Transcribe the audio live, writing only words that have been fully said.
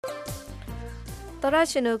တော်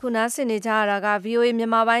ရရှင်တို့ခုနာဆင်နေကြရတာက VOA မြန်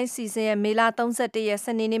မာပိုင်းစီစဉ်ရဲ့မေလ31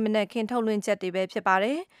ရက်စနေနေ့မနက်ခင်းထုတ်လွှင့်ချက်တွေပဲဖြစ်ပါ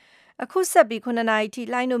တယ်။အခုဆက်ပြီး9နာရီထိ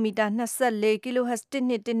လိုင်းနိုမီတာ24 kHz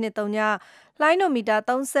 1213ညလိုင်းနိုမီတာ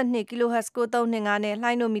32 kHz 9325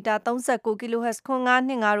နဲ့လိုင်းနိုမီတာ39 kHz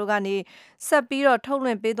 9525တို့ကနေဆက်ပြီးတော့ထုတ်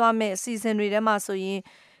လွှင့်ပေးသွားမယ့်အစီအစဉ်တွေထဲမှာဆိုရင်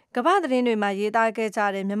ကမ္ဘာသတင်းတွေမှာရေးသား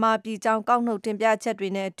ခဲ့ကြတဲ့မြန်မာပြည်ကြောင်းကောက်နှုတ်တင်ပြချက်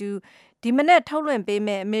တွေနဲ့အတူဒီမနက်ထုတ်လွှင့်ပေး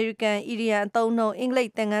မယ့် American Idiom အသုံးနှုန်းအင်္ဂလိပ်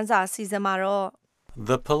သင်ခန်းစာအစီအစဉ်မှာတော့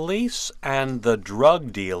The police and the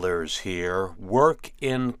drug dealers here work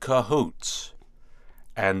in cahoots,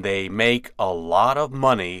 and they make a lot of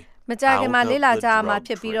money. မကြခင်မှာလေးလာကြ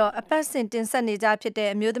မှာဖြစ်ပြီးတော့အပတ်စဉ်တင်ဆက်နေကြဖြစ်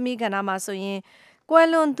တဲ့အမျိုးသမီးကဏ္ဍမှာဆိုရင်ကွယ်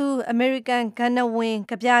လွန်သူ American ဂန္န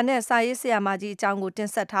ဝင်ကဗျာနဲ့စာရေးဆရာမကြီးအကြောင်းကို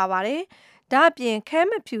တင်ဆက်ထားပါတယ်။ဒါ့အပြင်ခဲ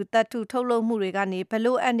မဖြူတတ်ထုထုတ်လုပ်မှုတွေကနေ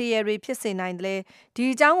ဘလို့အန်ဒီရယ်တွေဖြစ်စေနိုင်တယ်လဲ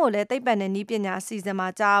ဒီအကြောင်းကိုလည်းသိပ္ပံနဲ့နည်းပညာအစီအစဉ်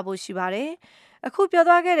မှာကြားဖို့ရှိပါတယ်။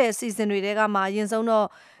အခုပြောသွားခဲ့တဲ့အစီအစဉ်တွေထဲကမှအရင်ဆုံးတော့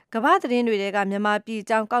ကမ္ဘာသတင်းတွေထဲကမြန်မာပြည်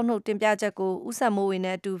အကြောင်းကောက်နှုတ်တင်ပြချက်ကိုဦးဆက်မိုးဝ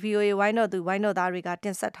င်းနဲ့အတူ VOA ဝိုင်းတော်သူဝိုင်းတော်သားတွေကတ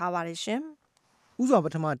င်ဆက်ထားပါတယ်ရှင်။ဥစွာ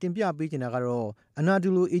ပထမတင်ပြပေးချင်တာကတော့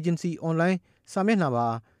Anadolu Agency Online စာမျက်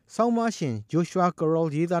နှာပါဆောင်းပါးရှင် Joshua Carroll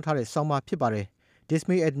ရေးသားထားတဲ့ဆောင်းပါးဖြစ်ပါတယ်။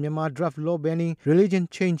 Dismay at Myanmar Draft Law Banning Religion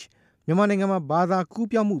Change မြန်မာနိုင်ငံမှာဘာသာ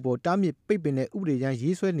ကူးပြောင်းမှုပေါ်တားမြစ်ပိတ်ပင်တဲ့ဥပဒေကြ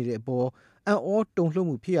မ်းရေးဆွဲနေတဲ့အပေါ်အံ့ဩတုန်လှုပ်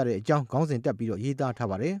မှုဖြစ်ရတဲ့အကြောင်းခေါင်းစဉ်တက်ပြီးတော့ရေးသားထား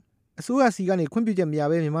ပါတယ်။အစိုးရစီကနေခွင့်ပြုချက်မ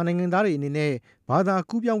ရဘဲမြန်မာနိုင်ငံသားတွေအနေနဲ့ဘာသာ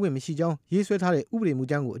ကူးပြောင်းခွင့်မရှိကြောင်းရေးဆွဲထားတဲ့ဥပဒေမူ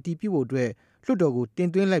ကြမ်းကိုအတည်ပြုဖို့အတွက်လွှတ်တော်ကို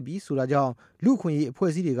တင်သွင်းလိုက်ပြီးဆိုတာကြောင့်လူ့အခွင့်အရေး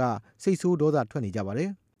အဖွဲ့အစည်းတွေကစိတ်ဆိုးဒေါသထွက်နေကြပါတယ်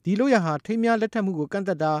။ဒီလို့ရဟာထိမ်းများလက်ထက်မှုကိုကန့်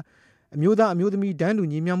သက်တာအမျိုးသားအမျိုးသမီးဒန်းတူ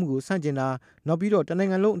ညီမျှမှုကိုဆန့်ကျင်တာနောက်ပြီးတော့တနိုင်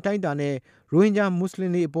ငံလုံးအတိုင်းအတာနဲ့ရိုဟင်ဂျာမွတ်စလ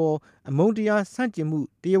င်တွေအပေါ်အမုန်းတရားဆန့်ကျင်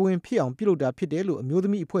မှုတရားဝင်ဖြစ်အောင်ပြုလုပ်တာဖြစ်တယ်လို့အမျိုးသ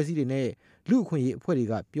မီးအဖွဲ့အစည်းတွေနဲ့လူ့အခွင့်အရေးအဖွဲ့တွေ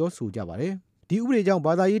ကပြောဆိုကြပါတယ်။ဒီဥပဒေကြော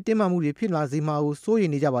င့်ဘာသာရေးတင်းမာမှုတွေဖြစ်လာစေမှာကိုစိုးရိမ်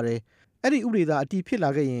နေကြပါတယ်။အဲ့ဒီဥပဒေသာအ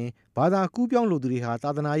တည်ဖြစ်လာခဲ့ရင်ဘာသာကူးပြောင်းလိုသူ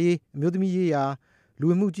တွေဟာသာသနာရေးအမျိုးသမီးရေးရာလူ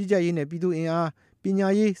ဝင်မှုကြီးကြပ်ရေးနဲ့ပြည်သူ့အင်အားပညာ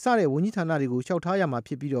ရေးစတဲ့ဝန်ကြီးဌာနတွေကိုရှောက်ထားရမှာ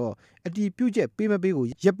ဖြစ်ပြီးတော့အတည်ပြုချက်ပေးမပေး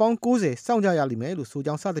ကိုရက်ပေါင်း90စောင့်ကြရလိမ့်မယ်လို့ဆို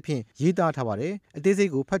ကြောင်းစသဖြင့်ရေးသားထားပါတယ်။အသေးစိတ်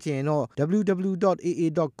ကိုဖတ်ချင်ရင်တော့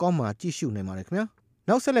www.aa.com မှာကြည့်ရှုနိုင်ပါတယ်ခင်ဗျာ။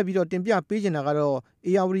နောက်ဆက်လက်ပြီးတော့တင်ပြပေးချင်တာကတော့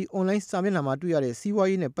ARD Online စာမျက်နှာမှာတွေ့ရတဲ့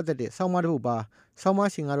စီးပွားရေးနဲ့ပတ်သက်တဲ့ဆောင်းပါးတစ်ပုဒ်ပါ။ဆောင်း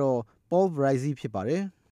ပါးရှင်ကတော့ Paul Bryzy ဖြစ်ပါတယ်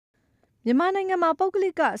။မြန်မာနိုင်ငံမှာပုဂ္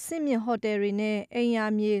ဂလိကအဆင့်မြင့်ဟိုတယ်တွေနဲ့အိမ်ယာ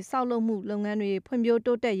မြေဆောက်လုပ်မှုလုပ်ငန်းတွေဖွံ့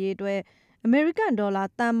ဖြိုးတိုးတက်ရေးအတွက်အမေရိကန်ဒေါ်လာ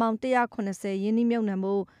တန်ပေါင်း180ရင်းနှီးမြှုပ်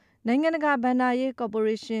နှံမှုနိုင်ငံတကာဘဏ္ဍာရေးကော်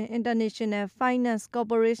ပိုရေးရှင်း International Finance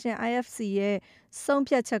Corporation IFC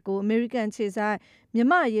ရဲ့ဆုံးဖြတ်ချက်ကိုအမေရိကန်ခြေဆိုင်မြန်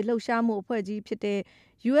မာ့ရေးလှုပ်ရှားမှုအဖွဲ့ကြီးဖြစ်တဲ့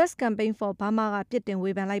US Campaign for Burma ကပြစ်တင်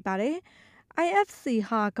ဝေဖန်လိုက်ပါတယ်။ IFC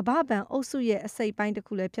ဟာကမ္ဘာ့ဘဏ်အုပ်စုရဲ့အစိတ်ပိုင်းတစ်ခု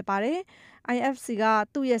လည်းဖြစ်ပါတယ်။ IFC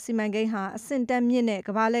ကသူ့ရဲ့စီမံကိန်းဟာအဆင့်တန်းမြင့်တဲ့က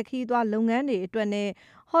မ္ဘာလက်ခီးသွားလုပ်ငန်းတွေအတွက်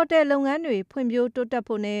နဲ့ဟိုတယ်လုပ်ငန်းတွေဖွံ့ဖြိုးတိုးတက်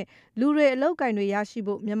ဖို့နဲ့လူတွေအလုပ်ကိုင်တွေရ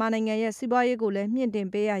ရှိဖို့မြန်မာနိုင်ငံရဲ့စီးပွားရေးကိုလည်းမြင့်တင်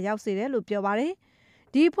ပေးရရောက်စေတယ်လို့ပြောပါတယ်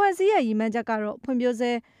။ဒီအဖွဲ့အစည်းရဲ့ရည်မှန်းချက်ကတော့ဖွံ့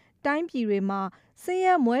ဖြိုးဆဲတိုင်းပြည်တွေမှာဆ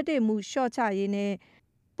င်းရဲမွဲတေမှုလျှော့ချရေး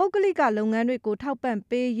နဲ့ပုဂ္ဂလိကလုပ်ငန်းတွေကိုထောက်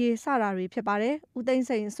ပံ့ပေးရေးစတာတွေဖြစ်ပါတယ်။ဦးသိ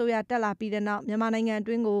န်းစိန်အစိုးရတက်လာပြီးတဲ့နောက်မြန်မာနိုင်ငံအ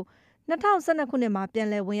တွင်းကို2012ခုနှစ်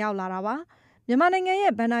မှာပြန်လည်ဝင်ရောက်လာတာပါ။မြန်မာ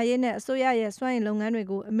နိုင်ငံရဲ့ဘဏ္ဍာရေးနဲ့အစိုးရရဲ့စွမ်းအင်လုပ်ငန်း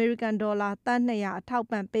တွေကိုအမေရိကန်ဒေါ်လာသန်း200အထောက်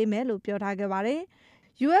ပံ့ပေးမယ်လို့ပြောထားခဲ့ပါတယ်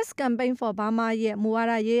။ US Campaign for Burma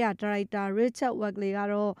ရဲ့မူဝါဒရေးရာဒါရိုက်တာ Richard Wagley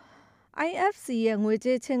ကတော့ IFC ရဲ့ငွေ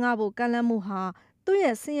ကြေးချင်းကားဖို့ကမ်းလှမ်းမှုဟာ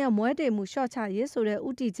သူ့ရဲ့ဆင်းရဲမွဲတေမှုလျှော့ချရေးဆို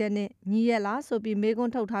တဲ့ဦးတည်ချက်နဲ့ညီရဲ့လားဆိုပြီး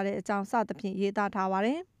မေးခွန်းထုတ်ထားတဲ့အကြောင်းစသဖြင့်ရေးသားထားပါ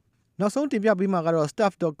တယ်။နောက်ဆုံးတင်ပြပေးမှာကတော့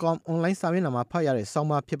stuff.com online စာမျက်နှာမှာဖတ်ရတဲ့ဆော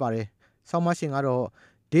င်းပါးဖြစ်ပါတယ်။ဆောင်းပါးရှင်ကတော့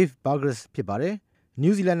Dave Burgess ဖြစ်ပါတယ်။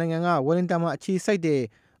 နယူးဇီလန်နိုင်ငံကဝယ်လင်တန်မှာအခြေစိုက်တဲ့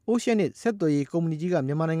Oceanic ဆက်သွယ်ရေးကုမ္ပဏီကြီးက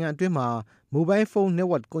မြန်မာနိုင်ငံအတွင်းမှာ Mobile Phone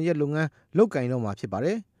Network ကွန်ရက်လုပ်ငန်းလုပ်ကိုင်တော့မှာဖြစ်ပါတ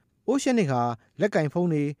ယ်။ Oceanic ဟာလက်ကင်ဖု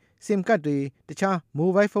န်းတွေ SIM ကတ်တွေတခြား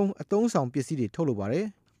Mobile Phone အသုံးဆောင်ပစ္စည်းတွေထုတ်လုပ်ပါတယ်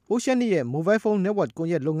။ Oceanic ရဲ့ Mobile Phone Network ကွန်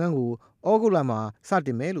ရက်လုပ်ငန်းကိုဩဂုတ်လမှာစ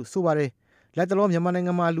တင်မယ်လို့ဆိုပါတယ်။လက်တလောမြန်မာနိုင်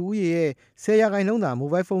ငံမှာလူဦးရေရဲ့10%သာ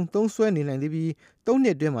Mobile Phone သုံးစွဲနေနိုင်သေးပြီး3နှ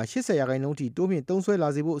စ်အတွင်းမှာ80%ထိတိုးမြင့်သုံးစွဲ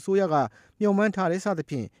လာစေဖို့အစိုးရကမျှော်မှန်းထားတဲ့စသ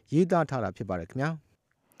ဖြင့်ရေးသားထားတာဖြစ်ပါတယ်ခင်ဗျာ။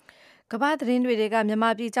ကမ္ဘာသတင်းတွေကမြန်မာ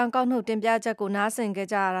ပြည်ကြောင်းကောက်နှုတ်တင်ပြချက်ကိုနား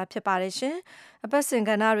ဆင်ကြရတာဖြစ်ပါတယ်ရှင်။အပတ်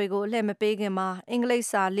စဉ်ကဏ္ဍတွေကိုအလှည့်မပေးခင်မှာအင်္ဂလိပ်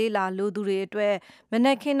စာလေ့လာလိုသူတွေအတွက်မန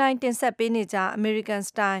က်ခင်းတိုင်းတင်ဆက်ပေးနေကြ American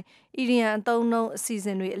Style Idiom အသုံးနှုန်းအစီအစ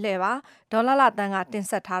ဉ်တွေအလှည့်ပါဒေါ်လာတန်းက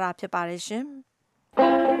တင်ဆက်ထားတာဖြစ်ပါတယ်ရှင်။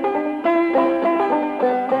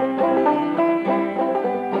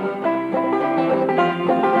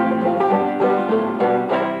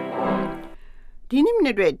ဒီနေ့မ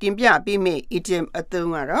နေ့အတွက်တင်ပြပေးမယ့် idiom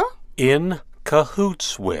အသုံးကတော့ in cahoots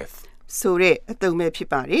with ဆိုတဲ့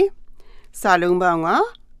အသုံးပဲဖြစ်ပါတယ်။စာလုံးပေါင်းက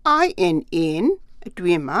in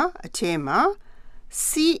အတွင်းမှာအထဲမှာ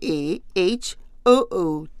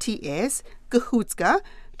CAHOOTS cahoots က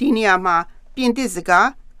ဒီနေရာမှာပြင်သစ်စကား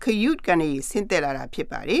cahute ကနေဆင်းသက်လာတာဖြစ်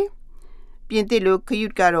ပါတယ်ပြင်သစ်လို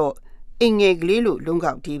cahute ကတော့အင်ငယ်ကလေးလို့လုံး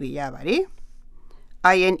ကောက်တီးပေးရပါတယ်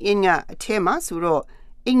INN ကအထဲမှာဆိုတော့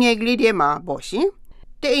အင်ငယ်ကလေးထဲမှာပေါ့ရှင်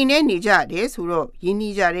တအိမ်နဲ့နေကြတယ်ဆိုတော့ရင်း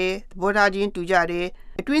နှီးကြတယ်သဘောထားချင်းတူကြတယ်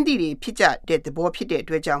အတွင်းသီးတွေဖြစ်ကြတဲ့သဘောဖြစ်တဲ့အ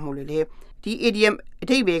တွက်ကြောင့်မို့လို့လေဒီ idiom အ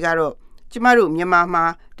ဓိပ္ပာယ်ကတော့ကျမတို့မြန်မာမှာ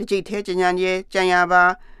တစ်ကြိတ်သေးကြံကြံရပါ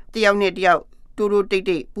တယောက်နဲ့တယောက်တိုးတိ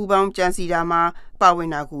တ်ပူပေါင်းကြံစီတာမှာပါဝင်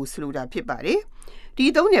တာကိုဆိုလိုတာဖြစ်ပါတယ်ဒီ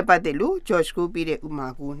သုံးနဲ့ပတ်သက်လို့ George ကိုပြတဲ့ဥမာ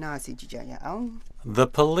ကိုနားဆင်ကြည့်ကြရအောင်The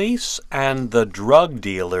police and the drug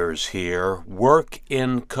dealers here work in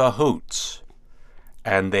cahoots,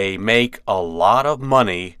 and they make a lot of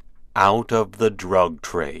money out of the drug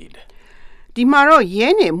trade. ဒီမှာတော့ရဲ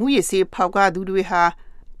နဲ့မူရစေးဖောက်ကားသူတွေဟာ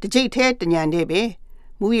တကြိတ်သေးတညံတဲ့ပဲ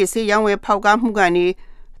မူရစေးရောင်းဝယ်ဖောက်ကားမှုကနေ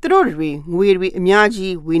သူတို့တွေငွေတွေအများ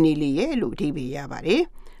ကြီးဝင်နေလေရဲ့လို့အဓိပ္ပာယ်ရပါတယ်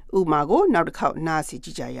ဥပမာကိုနောက်တစ်ခေါက်နားဆင်ကြ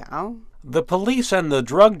ည့်ကြရအောင် The police and the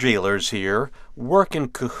drug dealers here work in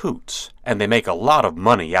cahoots, and they make a lot of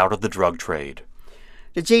money out of the drug trade.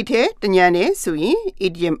 တကြိတ်သေးတညံနဲ့ဆိုရင်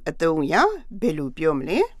idiom အသုံးအရာဘယ်လိုပြောမ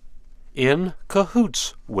လဲ In cahoots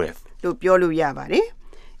with လို့ပြောလို့ရပါတယ်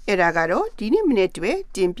အဲ့ဒါကတော့ဒီနေ့မိနစ်တွေ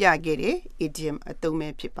တင်ပြခဲ့တဲ့ idiom အသုံးပဲ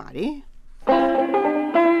ဖြစ်ပါတယ်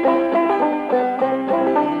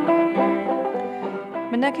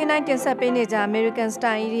မနက်ခင်းတိုင်းတင်ဆက်ပေးနေကြ American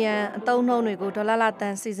Style Idiom အသုံးနှုန်းတွေကိုဒေါ်လာတ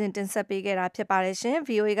န်စီစဉ်တင်ဆက်ပေးခဲ့တာဖြစ်ပါတယ်ရှင်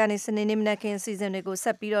VOA ကနေစနေနေ့မနက်ခင်းစီစဉ်တွေကိုဆ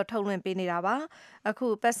က်ပြီးတော့ထုတ်လွှင့်ပေးနေတာပါအခု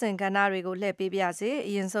ပတ်စင်ကဏ္ဍတွေကိုလှည့်ပေးပြစေ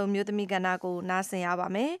အရင်ဆုံးမျိုးသမီးကဏ္ဍကိုနားဆင်ရပါ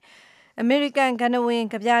မယ် American ကဏ္ဍဝင်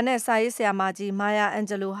ကဗျာနဲ့စာရေးဆရာမကြီး Maya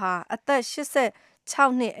Angelou ဟာအသက်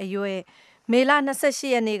86နှစ်အရွယ်မေလ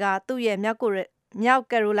28ရက်နေ့ကသူ့ရဲ့မြောက်က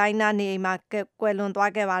ယ်ရိုလိုင်းနားနေအိမ်မှာကွယ်လွန်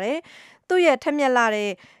သွားခဲ့ပါတယ်သူ့ရဲ့ထက်မြက်လာ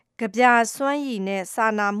တဲ့ကဗျာစွမ်းရည်နဲ့စာ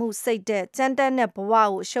နာမှုစိတ်တဲ့ကြမ်းတမ်းတဲ့ဘဝ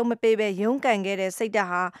ကိုအရှုံးမပေးဘဲရုန်းကန်ခဲ့တဲ့စိတ်ဓာတ်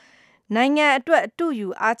ဟာနိုင်ငံအတွက်အတူယူ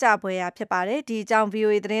အားကျဖွယ်ရာဖြစ်ပါတယ်ဒီအကြောင်း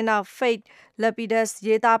VOA သတင်းတော် Faith Lapidus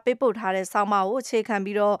ရေးသားပေးပို့ထားတဲ့ဆောင်းပါးကိုအခြေခံ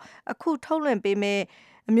ပြီးတော့အခုထုတ်လွှင့်ပေးမယ်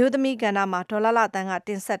အမျိုးသမီးကဏ္ဍမှာဒေါ်လာတန်ကတ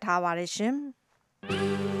င်ဆက်ထားပါတယ်ရှင်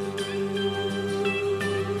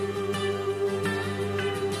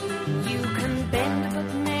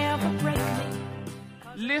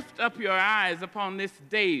Lift up your eyes upon this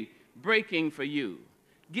day breaking for you.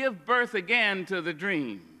 Give birth again to the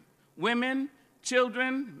dream. Women,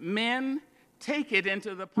 children, men, take it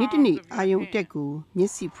into the palms of your hand. အာယုံတက်ကိုမျ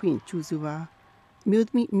က်စိဖွင့်ကြည့်စပါမြို့သ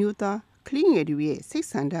မီးမြို့သားကလေးငယ်တွေရဲ့စိတ်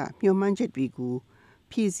ဆန္ဒမျှော်မှန်းချက်တွေကို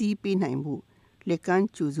ဖြည့်ဆည်းပေးနိုင်မှုလက်ကမ်း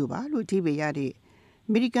ကြိုးဆိုပါလို့ဒီပေရတဲ့အ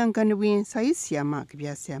မေရိကန်ကဏ္ဍဝင်စာရေးဆရာမက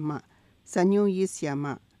ဗျာဆရာမဇာညုံရေးဆရာမ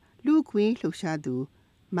လူခွေလှူရှားသူ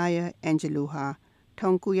Maya Angelou ဟာ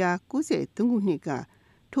1993ခုနှစ်က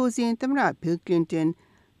ထိုစဉ်သမ္မတ Bill Clinton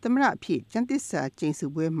သမ္မတအဖြစ်ကျမ်းသစ္စာကျိန်ဆို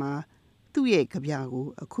ပွဲမှာသူ့ရဲ့ကဗျာကို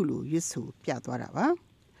အခုလိုရွတ်ဆိုပြသွားတာပါ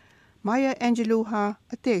Maya Angelou ဟာ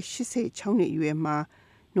အသက်86နှစ်အရွယ်မှာ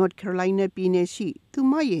North Carolina ပြည်နယ်ရှိသူ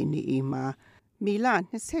မရဲ့နေအိမ်မှာမေလ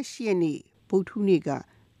28ရက်နေ့ဗုဒ္ဓဟူးနေ့က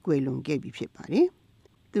ကွယ်လွန်ခဲ့ပြီဖြစ်ပါတယ်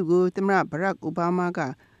သူကိုသမ္မတ Barack Obama က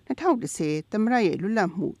2010သမ္မတရဲ့လွတ်လ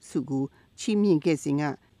ပ်မှုဆုကိုချီးမြှင့်ခဲ့စဉ်က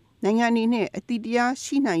နိုင်ငံအနေနဲ့အတိတရား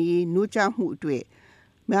ရှိနိုင်ရေးနှိုးကြားမှုအတွက်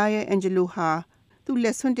Maya Angelou ဟာသူလ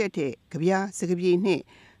က်ဆွန့်တဲ့ကဗျာစကားပြေနဲ့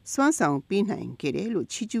စွမ်းဆောင်ပေးနိုင်ခဲ့တယ်လို့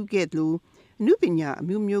ချီးကျူးခဲ့တယ်အနုပညာအ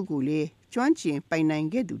မျိုးမျိုးကိုလည်းကျွမ်းကျင်ပိုင်နိုင်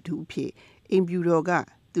ခဲ့သူတူအဖြစ်အိမ်ဖြူတော်က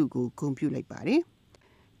သူ့ကိုဂုဏ်ပြုလိုက်ပါတယ်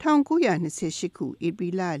1928ခုဧပြီ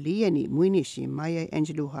လ4ရက်နေ့မွေးနေ့ရှင် Maya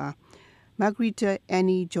Angelou ဟာ Margarita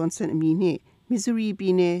Annie Johnson အမည်နဲ့ Missouri ပြ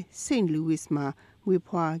ည်နယ် St. Louis မှာမွေး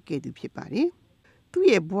ဖွားခဲ့သူဖြစ်ပါတယ်သူ့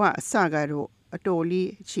ရဲ့ဘဝအစကတော့အတော်လေး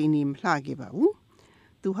အခြေအနေမလှခဲ့ပါဘူး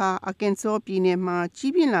သူဟာ Arkansas ပြည်နယ်မှာ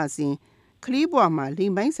ကြီးပြင်းလာစဉ်ကလေးဘဝမှာလိ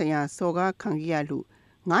င်ပိုင်းဆိုင်ရာစော်ကားခံခဲ့ရလို့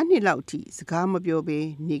9နှစ်လောက်အထိစကားမပြောဘဲ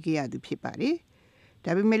နေခဲ့ရသူဖြစ်ပါတယ်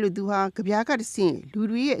ဒါပေမဲ့လို့သူဟာကဗျာကတဆင့်လူ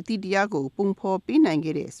တွေရဲ့အတိတရားကိုပုံဖော်ပေးနိုင်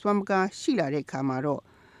ခဲ့တဲ့စွမ်းမကားရှိလာတဲ့အခါမှာတော့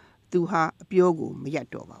သူဟာအပြောကိုမရပ်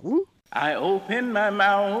တော့ပါဘူး I open my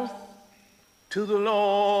mouth to the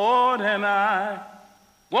Lord and I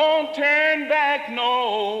won't turn back no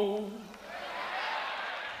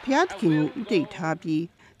ဖျားသခင်ကိုဥတည်ထားပြီး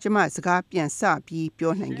ကျမစကားပြန်စပြီး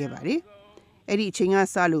ပြောနိုင်ခဲ့ပါတယ်အဲ့ဒီအချိန်က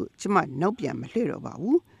စလို့ကျမနောက်ပြန်မလှည့်တော့ပါ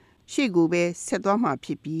ဘူးရှေ့ကိုပဲဆက်သွားမှဖြ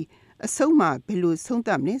စ်ပြီးအဆုံးမှာဘယ်လိုဆုံးသ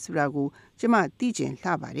တ်မလဲဆိုတာကိုကျမသိကျင်လှ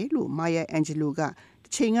ပါတယ်လို့ Maya Angelou ကတ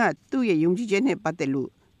စ်ချိန်ကသူ့ရဲ့ယုံကြည်ချက်နဲ့ပတ်သက်လို့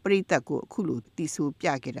ပရိသတ်ကိုအခုလိုတည်ဆိုပြ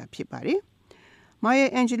ခဲ့တာဖြစ်ပါတယ် Maya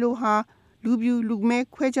Angelou ဟာလူပြူလူမဲ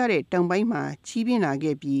ခွဲခြားတဲ့တောင်ပိုင်းမှာကြီးပြင်းလာ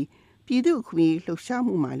ခဲ့ပြီးပြည်သူ့အခွင့်အရေးလှုပ်ရှား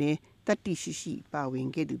မှုမှာလည်းတတ်သိရှိရှိပါဝင်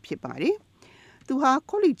ခဲ့သူဖြစ်ပါတယ် သူဟာ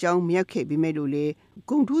ကောလိပ်ကျောင်းမရောက်ခဲ့ပေမဲ့လို့လေ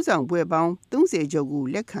ဂုဏ်ထူးဆောင်ဘွဲ့ပေါင်း30ကျော်ကို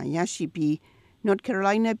လက်ခံရရှိပြီး North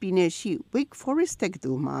Carolina ပြည်နယ်ရှိ Wake Forest တက္က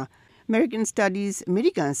သိုလ်မှာ American Studies အမေ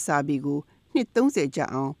ရိကန်စာပေကိုနှစ်30ကြာ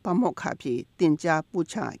အောင်ပါမောက္ခဖြစ်သင်ကြားပို့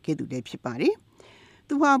ချခဲ့သူလည်းဖြစ်ပါတယ်။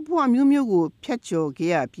သူဟာဘဝမျိုးမျိုးကိုဖြတ်ကျော်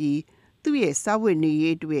ခဲ့ရပြီးသူ့ရဲ့စာဝတ်နေ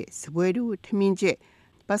ရေးအတွက်စပွဲတို့ထမင်းချက်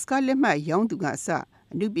ဘတ်စကားလက်မှတ်ရောင်းသူကအစ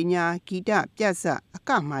အနုပညာဂီတပြစအက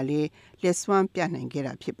မှလည်းလက်စွမ်းပြနိုင်ခဲ့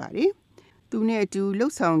တာဖြစ်ပါတယ်။သူနဲ့အတူလှု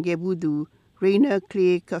ပ်ဆောင်ခဲ့ဘူးသူ Rainer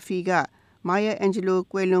Clay Caffey က Maya Angelou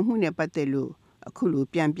ကွယ်လွန်မှုနဲ့ပတ်သက်လို့အခုလို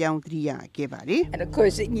ပြန်ပြောင်းသတိရခဲ့ပါတယ် And of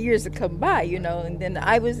course years have come by, and then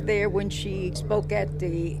I was there when she spoke at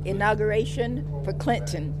the inauguration for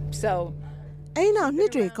Clinton. So အဲ့နောက်နှ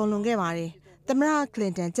စ်တွေကုန်လွန်ခဲ့ပါတယ်။သမ္မတကလ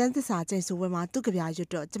င်တန်ကျန်းသစ္စာကျိန်ဆိုပွဲမှာသူ့ကြပြရွတ်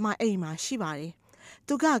တော့ကျမအဲ့မှာရှိပါတယ်။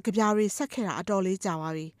သူကကြပြတွေဆက်ခဲ့တာအတော်လေးကြာပါ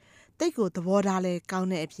ပြီ။တိတ်ကိုသဘောထားလဲကောင်း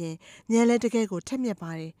တဲ့အပြင်ဉာဏ်လဲတကယ်ကိုထက်မြက်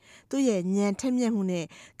ပါတယ်။သူ့ရဲ့ဉာဏ်ထက်မြက်မှုနဲ့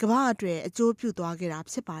ကမ္ဘာအတွက်အကျိုးပြုသွားခဲ့တာ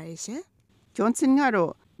ဖြစ်ပါတယ်ရှင်။ Johnson က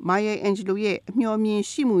တော့ Maya Angelou ရဲ့အမျှော်မြင်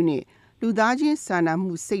ရှိမှုနဲ့လူသားချင်းစာနာ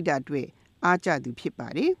မှုစိတ်ဓာတ်တွေအားကျသူဖြစ်ပါ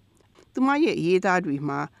တယ်။သူမရဲ့ရေးသားတွေ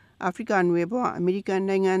မှာအာဖရိကနွယ်ဘဝအမေရိကန်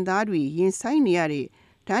နိုင်ငံသားတွေရင်ဆိုင်နေရတဲ့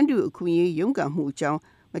တန်းတူအခွင့်အရေးရုန်းကန်မှုအကြောင်း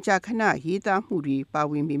မကြာခဏရေးသားမှုတွေပါ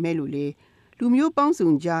ဝင်ပေမဲ့လို့လေလူမျိုးပေါင်း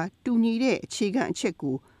စုံကြားတူညီတဲ့အခြေခံအချက်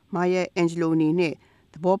ကို Maya Angelou အနေနဲ့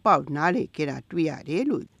သဘောပေါက်နားလည်ခဲ့တာတွေ့ရတယ်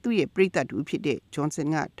လို့သူ့ရဲ့ပရိသတ်တူဖြစ်တဲ့ Johnson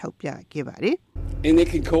ကထောက်ပြခဲ့ပါတယ် And they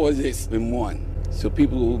can coexist in one. So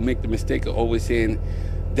people who make the mistake of always saying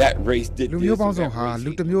that race did this. လူမျိုးပေါင်းစုံဟာ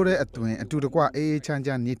လူတစ်မျိုးတဲ့အသွင်အတူတကွအေးအေးချမ်းချ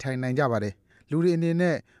မ်းနေထိုင်နိုင်ကြပါတယ်။လူတွေအနေ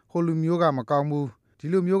နဲ့ဟိုလူမျိုးကမကောင်းဘူးဒီ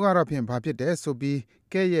လူမျိုးကတော့ဖြင့်ဘာဖြစ်တယ်ဆိုပြီး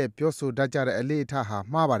ကဲ့ရဲ့ပြောဆိုတတ်ကြတဲ့အလေးအထားဟာ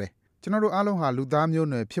မှားပါတယ်။ကျွန်တော်တို့အားလုံးဟာလူသားမျိုး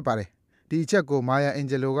နွယ်ဖြစ်ပါတယ်။ဒီအချက်ကို Maya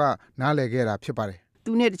Angelou ကနားလည်ခဲ့တာဖြစ်ပါတယ်။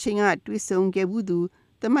သူနဲ့တစ်ချိန်ကတွေ့ဆုံခဲ့ဘူးသူ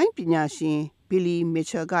သမိုင်းပညာရှင် Billy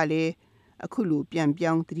Mitchell ကလည်းအခုလိုပြန်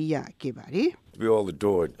ပြောင်းသတိရခဲ့ပါတယ်။ We all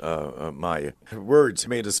adored Maya. Her words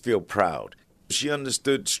made us feel proud. She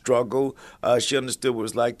understood struggle. She understood what it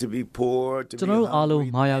was like to be poor. ကျွန်တော်တို့အားလုံး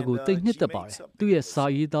မာယာကိုသိနှစ်သက်ပါတယ်။သူ့ရဲ့စာ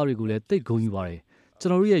ရေးသားတွေကိုလည်းသိဂုဏ်ယူပါတယ်။ကျွ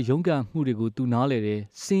န်တော်တို့ရဲ့ရုန်းကန်မှုတွေကိုသူနားလည်တယ်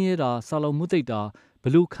။ဆင်းရဲတာ၊စာလုံးမှုသိတာဘ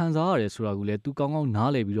ယ်လိုခံစားရတယ်ဆိုတာကိုလည်းသူကောင်းကောင်း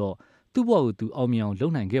နားလည်ပြီးတော့သူ့ဘဝကိုသူအောင်မြင်အောင်လု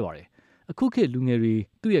ပ်နိုင်ခဲ့ပါတယ်။အခုခေတ်လူငယ်တွေ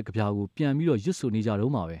သူ့ရဲ့ကြပြကိုပြန်ပြီးတော့ရွတ်ဆိုနေကြ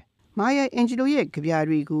တော့မှာပဲ။ Maya Angelou ရဲ့ကြပြ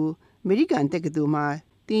တွေကိုအမေရိကန်တက္ကသိုလ်မှာ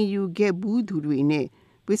သင်ယူခဲ့ဘူးသူတွေနဲ့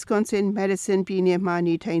Wisconsin Madison ပြည်နယ်မှာ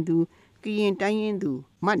နေထိုင်သူကရင်တိုင်းရင်းသူ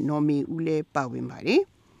မတ်နော်မီဦးလည်းပါဝင်ပါတယ်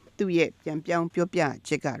။သူရဲ့ပြန်ပြောင်းပြောပြ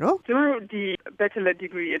ချက်ကတော့ကျွန်တော်တို့ဒီ Bachelor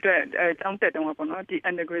Degree အတွက်ကျောင်းတက်တုန်းကပေါ့နော်ဒီ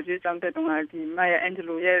Undergraduate ကျောင်းတက်တုန်းကဒီ Maya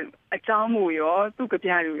Angelou ရဲ့အကြောင်းမူရောသူ့ကြ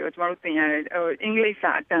ပြတွေရောကျွန်တော်တို့သင်ရတယ်အင်္ဂလိပ်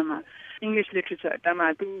စာအတန်းမှာ English Literature အတန်းမှာ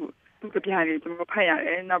သူ့ကြပြတွေကျွန်တော်ဖတ်ရတ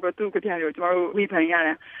ယ်နောက်ပြီးသူ့ကြပြတွေကိုကျွန်တော်တို့ဝေဖန်ရတ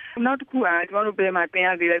ယ်နောက်တစ်ခုကကျွန်တော်တို့ဘယ်မှာသင်ရ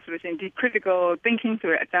သေးလဲဆိုလို့ရှိရင်ဒီ critical thinking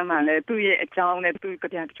ဆိုတဲ့အတန်းမှာလည်းသူ့ရဲ့အကြောင်းနဲ့သူ့ကြ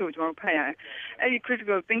ပြတချို့ကျွန်တော်တို့ဖတ်ရတယ်အဲ့ဒီ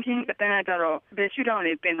critical thinking အတန်းကတော့ဘယ်ရှုထောင့်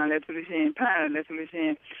လေးသင်တာလဲဆိုလို့ရှိရင်ဖတ်ရတယ်လဲဆိုလို့ရှိရ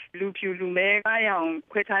င်လူဖြူလူမဲအားရောင်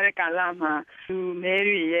ခွဲခြားတဲ့ကာလမှာလူမဲ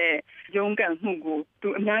တွေရဲ့ရုန်းကန်မှုကိုသူ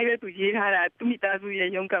အများကြီးပဲသူရေးထားတာသူမိသားစုရဲ့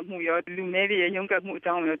ရုန်းကန်မှုရောလူမဲတွေရဲ့ရုန်းကန်မှုအ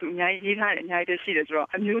ကြောင်းရောသူအများကြီးရေးထားတယ်အများကြီးရှိတယ်ဆိုတော့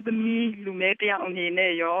အမျိုးသမီးလူမဲတယောက်အနေ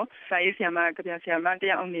နဲ့ရောစာရေးဆရာမကြပြဆရာမတ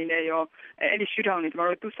ယောက်အနေနဲ့ရောအဲ့ဒီရှုထောင့်လေးကျွန်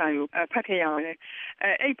တော်တို့သူ့စာကိုဖတ်ခဲ့ရပါတယ်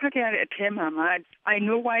အဲ့ဖတ်ခဲ့ရတဲ့အထဲမှာ I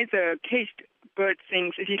know why the caged bird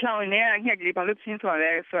sings ဒီလောင်းနေငှက်ကလေးဘာလို့ချင်းဆို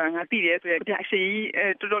ရဲဆိုတာငါသိတယ်ဆိုရကြရှိ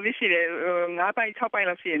တော်တော်လေးရှိတယ်9ပိုက်6ပိုက်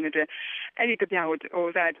လောက်ရှိတဲ့အတွက်အဲ့ဒီကြပြကိုဟို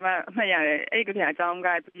ဒါကျွန်မအမှတ်ရတယ်အဲ့ဒီကြပြအကြောင်းက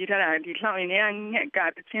ရေးထားတာဒီလောင်းနေငှက်က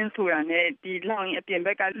တချင်းဆိုတာနဲ့ဒီလောင်းအပြင်ဘ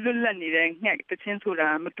က်ကလွတ်လပ်နေတဲ့ငှက်တချင်းဆိုတာ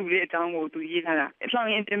မတူတဲ့အကြောင်းကိုသူရေးထားတာလောင်း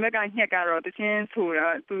အပြင်ဘက်ကငှက်ကတော့တချင်းဆိုတာ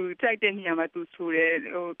သူကြိုက်တဲ့နေရာမှာသူဆိုတယ်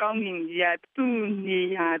ဟိုကောင်းကင်ကြီးကသူ့နေ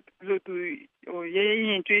ရာလို့သူရဲရ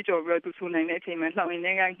င်ကြွေးကြော်ပြီးတော့သူဆိုနိုင်တဲ့အချိန်မှာလောင်း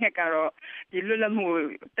နေငှက်ကတော့ဒီလွတ်လပ်မှု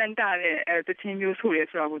တန်တာတဲ့တချင်းမျိုးဆိုရဲ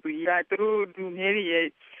ဆိုတာကိုသူရေးတာသူတို့လူငယ်တွေရဲ့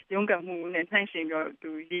ရုန်းကန်မှုနဲ့နှိုင်းယှဉ်ပြီးတော့သူ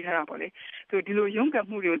ရေးထားတာပေါ့လေသူဒီလိုရုန်းကန်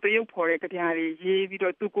မှုတွေကိုတရုပ်ဖော်တဲ့ကြပြတွေရေးပြီး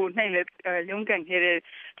တော့သူကိုနှိုင်းလဲရုန်းကန်ခဲ့တဲ့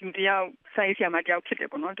လူတယောက်စိုင်းဆရာမတယောက်ဖြစ်တယ်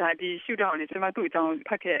ပေါ့နော်ဒါဒီရှုထောင့်နဲ့ကျွန်မသူ့အကြောင်းဖ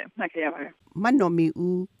တ်ခဲ့မှတ်ခဲ့ရပါတယ်မတ်နော်မီ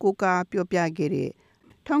ဦးကိုကာပြောပြခဲ့တဲ့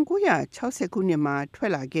1960ခုနှစ်မှာထွ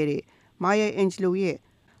က်လာခဲ့တဲ့ Maya Angelou ရဲ့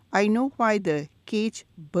I know why the caged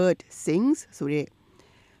bird sings ဆိုတဲ့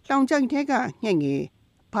လောင်ကြိုင်ထဲကငှက်ငယ်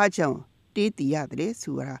ဘာကြောင့်တေးတီရတယ်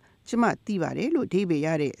ဆိုတာကျမသိပါတယ်လို့အဓိပ္ပာယ်ရ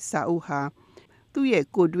တဲ့စာအုပ်ဟာသူ့ရဲ့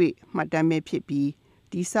ကိုယ်တွေ့မှတ်တမ်းပဲဖြစ်ပြီး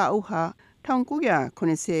ဒီစာအုပ်ဟာ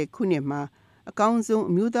1980ခုနှစ်မှာအကောင်းဆုံး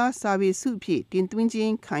အမျိုးသားစာပေဆုအဖြစ်တင်သွင်းခြ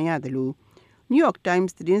င်းခံရတယ်လို့ New York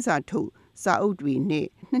Times သတင်းစာထုတ်စာအုပ်တွေနဲ့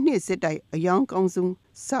နှစ်ဆက်တိုက်အယောင်ကောင်းဆုံး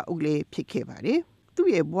စာအုပ်လေးဖြစ်ခဲ့ပါတယ်သူ့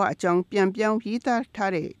ရဲ့ဘဝအကြောင်းပြန်ပြောင်းရေးသား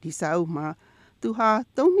ထားတဲ့ဒီစာအုပ်မှာ သူဟာ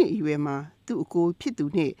3နှစ်အရွယ်မှာသူ့အကိုဖြစ်သူ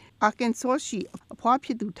နဲ့ Arkansas ရှိအဖွားဖြ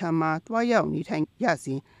စ်သူထံမှသွားရောက်နေထိုင်ရစ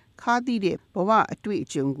ဉ်ခါးသီးတဲ့ဘဝအတွေ့အ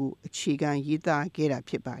ကြုံကိုအခြေခံရေးသားခဲ့တာ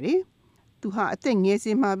ဖြစ်ပါတယ်။သူဟာအသက်ငယ်စ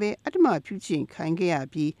ဉ်မှာပဲအတ္တမပြုကျင့်ခံခဲ့ရ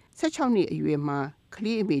ပြီး16နှစ်အရွယ်မှာက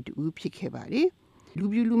လေးအမေတူဖြစ်ခဲ့ပါတယ်။လူ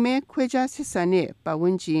ပြူလူမဲခွဲခြားဆက်ဆံတဲ့ပတ်ဝ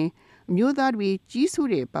န်းကျင်အမျိုးသားတွေကြီးစိုး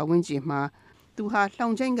တဲ့ပတ်ဝန်းကျင်မှာသူဟာလှော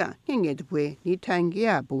င်ချိုင်းကငှက်ငယ်တပွဲနေထိုင်ခဲ့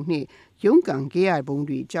ရပုံနဲ့ရုန်းကန်ခဲ့ရပုံ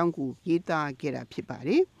တွေအကြောင်းကိုရေးသားခဲ့တာဖြစ်ပါတ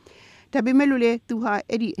ယ်။ဒါပေမဲ့လို့လေသူဟာ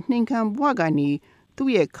အဲ့ဒီအနှိမ်ခံဘဝကနေသူ့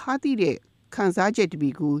ရဲ့ခါးသီးတဲ့ခံစားချက်တပီ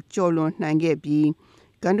ကိုကြော်လွန်နိုင်ခဲ့ပြီး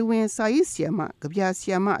ဂန္ဓဝင်စာရေးဆရာမကဗျာဆ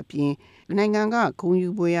ရာမအပြင်နိုင်ငံကဂုဏ်ယူ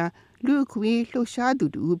ပွဲရာလူအခွင့်လှုပ်ရှားသူ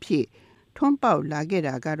တူဖြစ်ထွန်းပေါက်လာခဲ့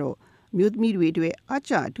တာကတော့မြို့သမီးတွေအတွက်အား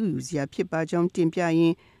ကျအတူယူစရာဖြစ်ပါကြောင်းတင်ပြရ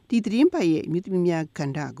င်းဒီသတင်းပတ်ရဲ့မြို့သမီးများက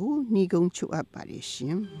ဏ္ဍကိုနှီးကုန်းချုပ်အပ်ပါတယ်ရှ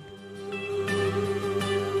င်။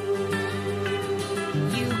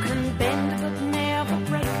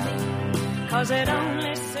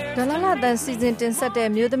ဒေါ်လာလာတန်စီစဉ်တင်ဆက်တဲ့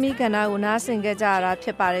မြို့သမီးကဏ္ဍကိုနားဆင်ကြကြရတာဖြ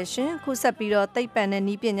စ်ပါတယ်ရှင်။ခုဆက်ပြီးတော့သိပ္ပံနဲ့န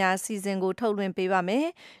ည်းပညာအစီအစဉ်ကိုထုတ်လွှင့်ပေးပါမယ်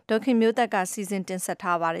။ဒေါခင်မျိုးသက်ကစီစဉ်တင်ဆက်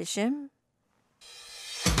ထားပါတယ်ရှင်။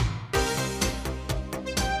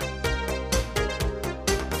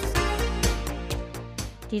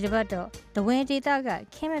ဒီတစ်ပတ်တော့တဝဲဒေတာက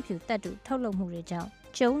ခင်းမဖြူတက်တူထုတ်လုပ်မှုတွေကြောင့်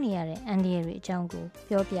ကျုံနေရတဲ့အန်ဒီရတွေအကြောင်းကို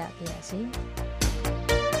ပြောပြပေးရစီ။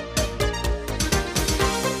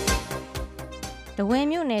တဝဲ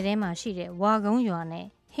မြို့နယ်ထဲမှာရှိတဲ့ဝါကုန်းရွာနဲ့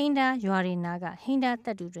ဟိန်းဒါရွာတွေနာကဟိန်းဒါတ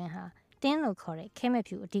က်တူတွင်ဟာတင်းလို့ခေါ်တဲ့ခဲမ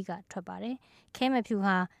ဖြူအဓိကထွက်ပါတယ်။ခဲမဖြူ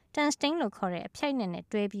ဟာတန်စတိန်လို့ခေါ်တဲ့အဖြိုက်နဲ့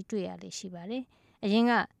တွဲပြီးတွေ့ရလေရှိပါတယ်။အရင်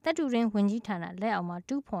ကတက်တူတွင်ဝင်ကြီးဌာနလက်အောက်မှာ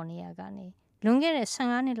တူးဖော်နေရကနေလွန်ခဲ့တဲ့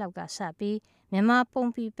15နှစ်လောက်ကစပြီးမြန်မာပုံ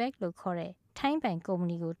ပီဘက်လို့ခေါ်တဲ့ထိုင်းပိုင်ကုမ္ပ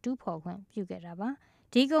ဏီကိုတူးဖော်ခွင့်ပြုခဲ့တာပါ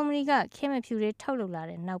။ဒီကုမ္ပဏီကခဲမဖြူတွေထုတ်လုပ်လာ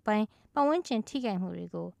တဲ့နောက်ပိုင်းပတ်ဝန်းကျင်ထိခိုက်မှုတွေ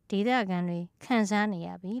ကိုဒေသခံတွေခံစားနေရ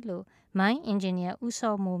ပြီလို့မိုင်းအင်ဂျင်နီယာဦး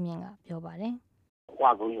စောမိုးမြင့်ကပြောပါတယ်။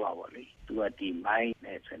ဝါကုန်းရွာပေါ့လေ။သူကဒီမိုင်း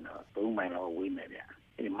နဲ့ဆိုတော့3မိုင်လောက်ဝေးနေတယ်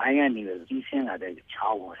။ဒီမိုင်းကနေကြီးဆင်းလာတဲ့ချော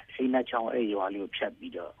င်းပေါ့။စိတ်နှချောင်းအဲ့ရွာလေးကိုဖြတ်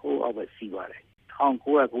ပြီးတော့ဟိုအောက်ပဲစီးသွားတယ်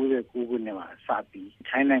1999ခုနှစ်မှာစပြီး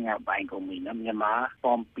ထိုင်းနိုင်ငံပိုင်ကုမ္ပဏီနဲ့မြန်မာ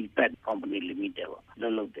ပုံပီဘက်ကုမ္ပဏီလိမိတက်ပေါ့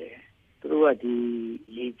လုပ်တယ်သူတို့ကဒီ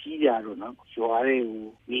ရေကြီးကြတော့နော်ရွာတွေကို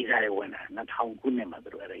မိစားရဝင်တာ2000ခုနှစ်မှာသူ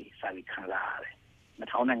တို့အဲ့ဒါစပြီးခံစားရတယ်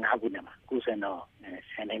2005ခုနှစ်မှာကုစံတော့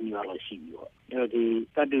ဆန်နေမျိုးလို့ရှိပြီးတော့အဲ့တော့ဒီ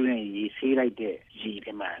တပ်တူရင်ရေဆေးလိုက်တဲ့ရေ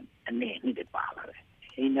တွေမှာအနေနဲ့တပါလာတယ်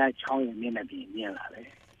ဟိန်းသားချောင်းရဲ့မျက်နှာပြင်မြင်လာတယ်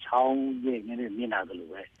ချောင်းရဲ့မျက်နှာကလေး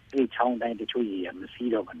ပဲအဲ့ချောင်းတိုင်းတချို့ရေမ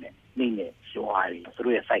စီးတော့ပါနဲ့နေနဲ့ရွာတွေသူ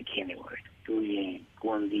တို့ရဲ့စိုက်ခင်းတွေပေါ့လေသူရင်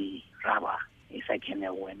ကွန်ဒီရာဘာဒီစိုက်ခင်းတွေ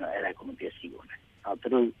ဝင်တော့အဲ့ဒါကိုမပြည့်စုံဘူးနောက်သူ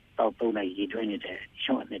တို့တောက်သုံးတဲ့ရေတွင်းနေတဲ့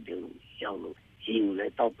ရှုံးတဲ့တူရောက်လို့ရေကိုလ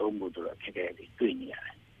ည်းတောက်သုံးမှုတို့ခက်ခဲတယ်တွေ့နေရတ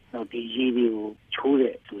ယ်နောက်ဒီရေတွေကိုချိုး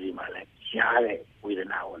တဲ့သူတွေမှလည်းရားတဲ့ဝေဒ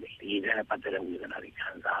နာပေါ့လေဒီထဲပတ်သက်တဲ့ဝေဒနာတွေခံ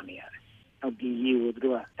စားနေရတယ်နောက်ဒီရေကိုသူ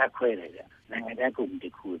တို့ကတက်ခွဲတယ်ကြနိုင်ငံသားကုမ္ပဏီ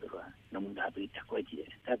ခုတို့ကနမူနာပြီးတက်ခွဲကြည့်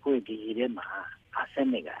တယ်တက်ခွဲဒီရေထဲမှာအာဆ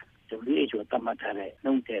င်းနစ်ကWHO တတ်မှတ်ထားတဲ့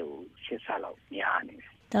နှုန်းတဲ့ကိုရှစ်ဆလောက်များနေတယ်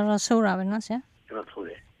။တော်ဆိုးတာပဲနော်ဆရာ။တော်ဆိုးတ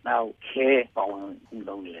ယ်။နောက်ခဲပေါင်း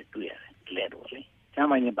လုံးတွေတွေ့ရတယ်။လက်တော့လေ။ကျမ်း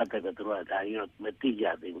မာရေးပတ်သက်တဲ့သူကဒါကြီးတော့မသိကြ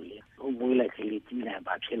သေးဘူးလေ။ဟိုမွေးလိုက်ကလေးကြီးနေ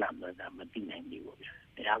ပါဖြစ်လာမှတော့မသိနိုင်ဘူးပေါ့ဗျာ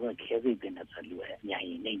။ဒါကခဲစိတ်တင်တဲ့ဆက်လူရဲ့အများ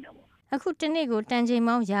ကြီးနေတော့ပေါ့။အခုတနေ့ကိုတန်ချိန်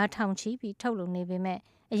ပေါင်းရာထောင်ချီပြီးထုတ်လုပ်နေပေမဲ့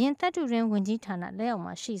အရင်တပ်တူရင်းဝင်ကြီးဌာနလက်အောက်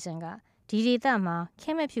မှာရှိစဉ်ကဒီဒေသမှာ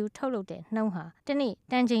ခဲမဖြူထုတ်လုပ်တဲ့နှုံးဟာတနေ့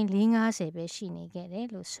တန်ချိန်450ပဲရှိနေခဲ့တယ်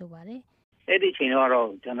လို့ဆိုပါတယ်။အဲ့ဒီချိန်တော့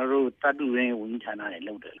ကျွန်တော်တို့တပ်တူရင်းဝင်ကြီးဌာနနဲ့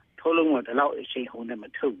လုပ်တယ်။ထုတ်လုပ်တော့ဒီလောက်အချိန်ဟုန်နဲ့မ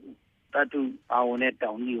ထုတ်ဘူး။တပ်တူပါဝင်တဲ့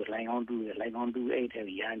တောင်ကြီးကိုလိုင်ကောင်းတူတယ်လိုင်ကောင်းတူအဲ့ထဲ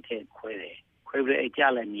ရန်ထဲခွဲတယ်။ခွဲပြီးအဲ့ကြ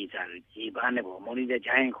လည်းမြေစားတယ်ရေပန်းနဲ့ပေါ့မော်နီတဲ့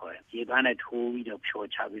ဂျိုင်းခေါ်တယ်။ရေပန်းနဲ့ထိုးပြီးတော့ဖြော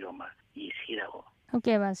ချပြီးတော့မှရေဆေးတာပေါ့ဟုတ်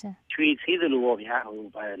ကဲ့ပါဆရာချွေဆေးသလိုပေါ့ဗျာဟို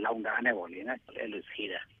လောင်တာနဲ့ပေါ့လေနော်အဲ့လိုဆေး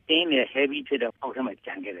တာတင်းနေ heavy ဖြစ်တော့အောက်ထဲမှာ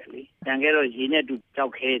ကြံခဲ့တယ်လေကြံခဲ့တော့ရေနဲ့တူကြော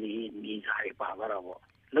က်ခဲတွေမြေစားတွေပါသွားတော့ပေါ့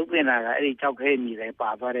လုတ်တင်တာကအဲ့ဒီကြောက်ခဲမြေတွေပါ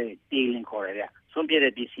သွားတဲ့တေးလင်းခေါ်တယ်ဗျဆွန့်ပြ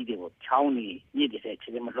တဲ့ပစ္စည်းတွေပေါ့ချောင်းနေညစ်တဲ့ခြေ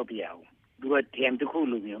မလွတ်ပြရအောင်သူကဒမ်တစ်ခု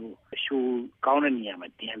လိုမျိုးအရှိုးကောင်းတဲ့နေရာမှာ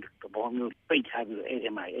ဒမ်သဘောမျိုးပိတ်ထားပြီးတော့အဲ့ဒီ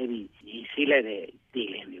မှာအဲ့ဒီရေဆေးလိုက်တဲ့တေး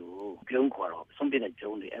လင်းမျိုးပြုံးခေါ်တော့ဆွန့်ပြတဲ့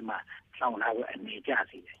ကျုံးတွေအဲ့မှာလောင်လာပြီးအနေကျ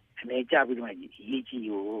စီတယ်အနေကျပြီးတော့ရေကြီး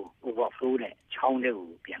ကို overflow နဲ့ချောင်းတွေကို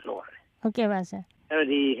ပြန်လော့ရတယ်ဟုတ်ကဲ့ပါဆရာအဲ့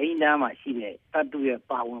ဒီဟိန်းသားမှာရှိတဲ့တတ်တူရဲ့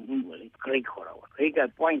ပါဝင်မှုကိုလေ grade ခေါ်တာပေါ့ grade က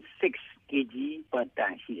 0.6 kg per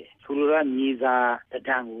ton ရှိတယ်ဆိုလိုတာမြေစာတတ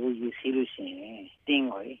န်ကိုယူဆေးလို့ရှိရင်တင်း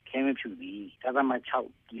ကိုခဲမဖြူပြီးသာသမ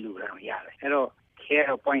6 kg ရတယ်အဲ့တော့ခဲ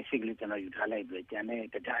တော့ 0.6 လေးကျွန်တော်ယူထားလိုက်ပြီးကျန်တဲ့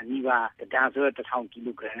တတန်ကြီးပါတတန်ဆိုတော့1000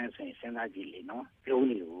 kg နဲ့ဆိုရင်စဉ်းစားကြည့်လေနော်ပြုံး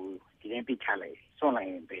နေကိုဒီနေ့ပြချလိုက်စွန့်လိုက်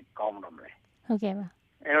ရင်ပဲကောင်းမှာမလဲဟုတ်ကဲ့ပါ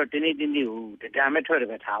အဲ့တော့တင်းကိုတတန်မဲ့ထွက်တယ်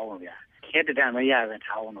ပဲထားအောင်ဗျာခ ခဲတတမရပဲ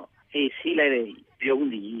ထားအောင်တော့အေးစီးလိုက်တဲ့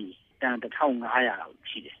ပြုံးဒီတန်1500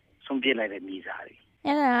လောက်ရှိတယ်ဆုံးပြစ်လိုက်တဲ့မိစား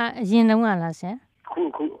တွေအဲ့ဒါအရင်တုန်းကလားဆရာခု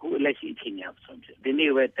လက်ရှိအချိန်များဆုံးပြဒီ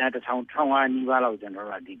နေ့ပဲတန်1500နီးပါးလောက်ကျွန်တော်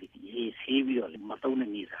တို့ဒီရေးဆေးပြီးတော့မသုံးတဲ့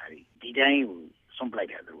မိစားတွေဒီတိုင်းကိုဆုံးပ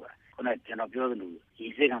လိုက်တယ်သူကခုနကကျွန်တော်ပြောသလိုရေ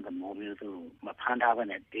စိတ်ကံတမောမျိုးသူမဖမ်း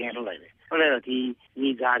ထားဘဲနဲ့တင်းထုတ်လိုက်တယ်ဟုတ်လဲတော့ဒီ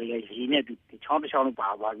မိစားတွေရေနဲ့ဒီချောင်းတစ်ချောင်းလုံးပါ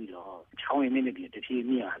သွားပြီးတော့ချောင်းရင်းနဲ့တဖြည်း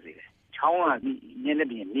မြင့်လာစေတယ်ချောင်းက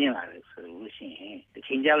ညနေပြင်မြင့်လာတယ်ဆိုလို့ရှိရင်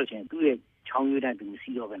တချိန်ကြလို့ရှိရင်သူ့ရဲ့ချောင်းရွေးတဲ့သူ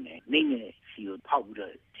စီတော့ပဲနဲ့နေနဲ့စီကိုဖောက်ပြီးတော့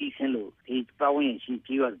စီးဆင်းလို့ဒီပတ်ဝန်းကျင်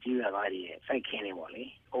ရှိကြီးရပါလေစိုက်ခ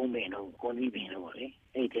င်းနေပါလေအုံးပင်တို့ကိုနီး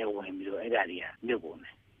ပင်တို့ပါလေအဲ့တဲဝင်ပြီးတော့အဲ့ဒါတွေကမြုပ်ကုန်တ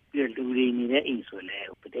ယ်ပြီးတော့လူတွေနေတဲ့အိမ်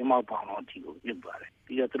ဆိုလဲပတဲမောက်ပေါင်တော့ဒီကိုမြုပ်သွား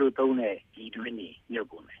တယ်ပြီးတော့သူတို့သုံးတဲ့ဒီတွင်းတွေ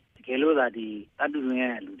မြုပ်ကုန်တယ်တကယ်လို့သာဒီတတူတွင်း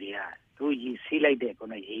ရဲ့လူတွေကတို့ရေဆေးလိုက်တဲ့ခု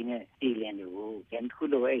နရေနဲ့အေလန်တွေကိုရန်ခု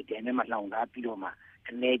လိုအဲ့တဲနဲ့မှလောင်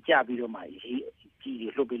သားပြီးတော့မှအနေကျပြီးတော့မှရေကြီး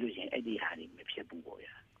တွေလှုပ်ပြီးလို့ရှိရင်အဲ့ဒီဟာတွေမဖြစ်ဘူးပေါ့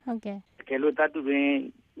ဗျာဟုတ်ကဲ့တကယ်လို့တတူတွင်း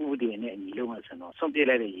ဥပဒေနဲ့အညီလုံးအောင်ဆိုတော့ဆုံးပြ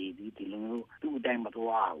လိုက်တဲ့ရေဒီလိုမျိုးသူ့အတိုင်း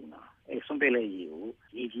မသွားဘူးနော်အဲ့ဆုံးပြလိုက်ရေ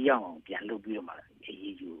ကိုရေကြီးအောင်ပြန်လုပ်ပြီးတော့မှ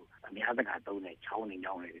ရေကြီးအများတကာသုံးတဲ့ချောင်းနေ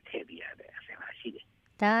ညောင်းတွေထည့်ပြရတယ်အစင်လာရှိ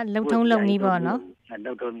တယ်ဒါလုံထုံးလုံန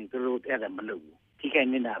ည်းပေါ့နော်လုံထုံးနည်းသူတို့အဲ့ဒါမလုပ်ဘူးထိခိုက်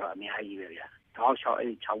နေတာတော့အများကြီးပဲဗျာတောက်လျှောက်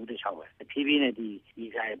အဲ့6ဦးတစ်6ပဲအဖြည်းဖြည်းနဲ့ဒီ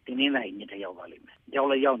ဆိုင်တင်းနေလိုက်ညတရောက်ပါလိမ့်မယ်ရောက်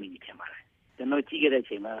လဲရောက်နေပြီထင်ပါတယ်ကျွန်တော်ကြည့်ခဲ့တဲ့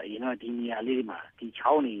အချိန်မှာအရင်ကဒီနေရာလေးတွေ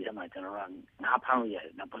မှာဒီချောင်းနေထဲမှာကျွန်တော်ကငါးဖမ်းလို့ရတယ်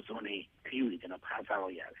နောက်ပစုံနေခီးယူတွေကျွန်တော်ဖမ်း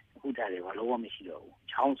စားလို့ရတယ်အခုတည်းကဘာလို့မရှိတော့ဘူး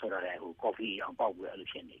ချောင်းဆိုတော့လည်းဟိုကော်ဖီအောင်ပေါက်ပြီးအဲ့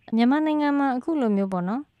လိုဖြစ်နေတယ်မြန်မာနိုင်ငံမှာအခုလို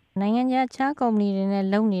မျိုးပေါ့နော်နိုင်ငံခြားကုမ္ပဏီတွေ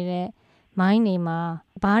နဲ့လုပ်နေတဲ့မိုင်းတွေမှာ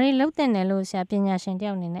ဘာတွေလုပ်တင်တယ်လို့ဆရာပညာရှင်တ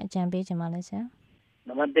ယောက်အနေနဲ့အကြံပေးချင်ပါလဲ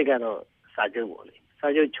ဆရာနံပါတ်1ကတော့စာချုပ်ပေါ့လေစာ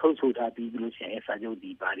ချုပ်ချုပ်ဆိုထားပြီးလို့ရှိရင်စာ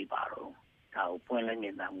ချုပ်ဒီဘာတွေပါတော့ဒါကိုပွင့်လင်း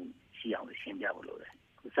နေတာမှုရှိအောင်ရှင်းပြဖို့လိုတယ်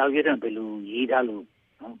စာချုပ်တဲ့ဘယ်လိုရေးထားလို့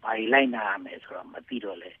ဘာတွေလိုက်နာရမယ်ဆိုတော့မသိ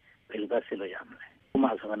တော့လေဘယ်လိုပဲဆက်လို့ရမလဲဥ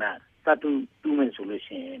ပမာဆိုတော့တတ်တူးမယ်ဆိုလို့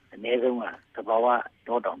ရှိရင်အနည်းဆုံးကသဘာဝ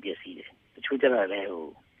တော့တောင်ပြည့်စည်တယ်တချို့ကျတော့လည်း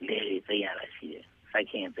ဟိုလေတွေသိရတာရှိတယ်စိုက်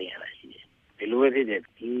ခင်းသိရတာရှိတယ်ဒီလိုပဲဖြစ်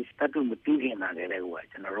တဲ့ဒီတတ်တူမတူးခင်လာတဲ့ဟိုက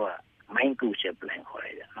ကျွန်တော်တို့က mind closure plan ခေါ်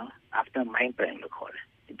ရတယ်နော် after mind plan လို့ခေါ်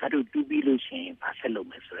တယ်ဒီတတ်တူးပြီးလို့ရှိရင်ဘာဆက်လုပ်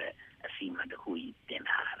မယ်ဆိုတော့အစီအမံတစ်ခုကြီးတင်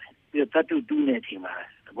ထားရတယ်ပြီးတော့တတ်တူးနေတဲ့အချိန်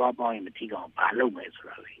မှာသဘာဝပေါင်းရင်မထီကောင်ဘာလုပ်မယ်ဆို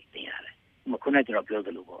တာလေးတင်ရတယ်ခုနကကျွန်တော်ပြောသ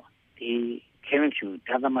လိုပေါ့ဒီ chemical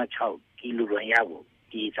 6 ကီလိုဂရမ်ရဖို့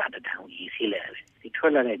ဒီစားတဲ့ထောင်ကြီးစီးလိုက်ရ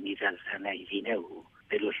တယ်ဒီထွက်လာတဲ့ဒီစားဆန်တဲ့ရေနဲ့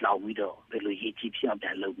ကိုဘယ်လိုလှောင်ပြီးတော့ဘယ်လိုရေကြီးဖြစ်အောင်ပြ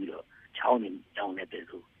န်လုပ်ပြီးတော့ချောင်းနေတောင်းနေတယ်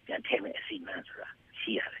ဆိုပြန်ထည့်မယ်အစီအမံ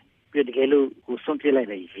ဆိုတာရှိရတယ်ပြီးတကယ်လို့ကိုစွန့်ပြစ်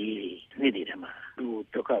လိုက်တဲ့ရေတွေနေ့တွေမှာ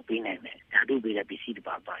သူ့ဒုက္ခပေးနိုင်တယ်ဓာတုပေးတဲ့ပစ္စည်း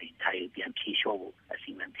တွေပါတိုင်းဒါတွေပြန်ဖြေလျှော့ဖို့အ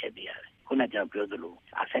စီအမံထည့်ပေးရတယ်ခုနကကျွန်တော်ပြောသ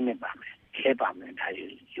လိုအဆင့်နဲ့ပါမယ်ခဲပါမယ်ဒါတွေ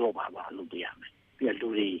ရောပါလုပ်ပေးရမယ်ပြီးလူ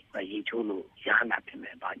တွေရေချိုးလို့ရဟနာဖြစ်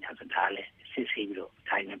မယ်ဘာညာစဒါလည်းစစ်ဆေးပြီးတော့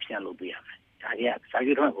ဒါတွေပြန်လုပ်ပေးရမယ်ဒါတွေကစာ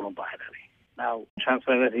ချုပ်တော့အကုန်လုံးပါရတယ် Now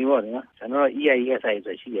transparency ပေါ့နော်ကျွန်တော် EISI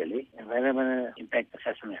ဆိုရှိတယ်လေ environmental impact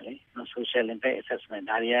assessment လေ social impact assessment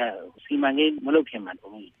ဒါတွေကစီမံကိန်းမလုပ်ခင်မှာ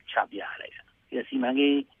တုံးချပြရတယ်ဒီစီမံကိ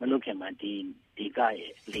န်းမလုပ်ခင်မှာဒီ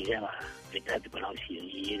ကရဲ့လေထဲမှာဗက်တက်ဘယ်လောက်ရှိလဲ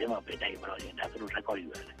ရေထဲမှာဗက်တက်ဘယ်လောက်ရှိလဲဒါသူတို့ record ယူ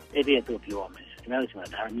ရတယ်အဲ့ဒီတော့ပြောရမယ်ဒီလို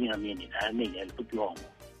ဆိုတော့ဒါမြင်နေတာနေတယ်လို့ပြော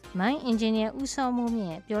အောင်မိုင်းအင်ဂျင်နီယာဦးစောမိုးမြင့်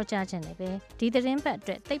ရဲ့ပြောကြားခြင်းနဲ့ပဲဒီသတင်းပတ်အ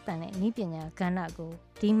တွက်သိပ္ပံနဲ့နည်းပညာကဏ္ဍ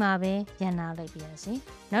ကိုဒီမှာပဲရန်နာလိုက်ပါရစေ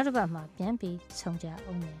။နောက်တစ်ပတ်မှာပြန်ပြီး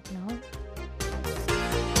ဆုံကြအောင်မယ်နော်။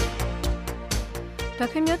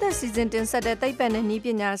ဒေါက်တာမျိုးသက်စီစဉ်တင်ဆက်တဲ့သိပ္ပံနဲ့နည်း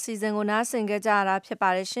ပညာအစီအစဉ်ကိုနားဆင်ကြရတာဖြစ်ပါ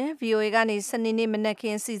တယ်ရှင်။ VOA ကနေစနေနေ့မနက်ခ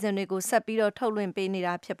င်းအစီအစဉ်တွေကိုဆက်ပြီးတော့ထုတ်လွှင့်ပေးနေ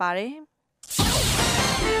တာဖြစ်ပါတယ်။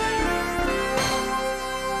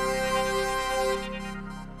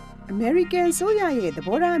 American ဆိုရရဲ့သ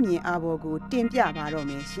ဘောထားအမြင်အာဘော်ကို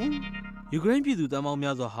တင်ပြပါတော့မယ်ရှင်။ယူကရိန်းပြည်သူတန်းပေါင်း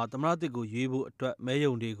များစွာဟာသမ္မတတစ်ကိုရွေးဖို့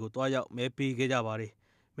အတွက်မဲရုံတွေကိုတွားရောက်မဲပေးခဲ့ကြပါတယ်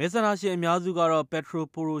။မဲဆန္ဒရှင်အများစုကတော့ Petro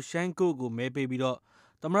Poroshenko ကိုမဲပေးပြီးတော့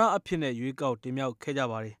သမ္မတအဖြစ်နဲ့ရွေးကောက်တင်မြှောက်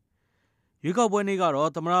ခဲ့ကြပါတယ်။ရွေးကောက်ပွဲနေ့ကတော့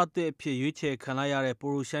သမ္မတတစ်အဖြစ်ရွေးချယ်ခံလိုက်ရတဲ့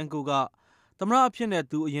Poroshenko ကသမ္မတအဖြစ်နဲ့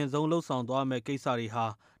သူအရင်ဆုံးလှုပ်ဆောင်သွားမယ့်ကိစ္စတွေဟာ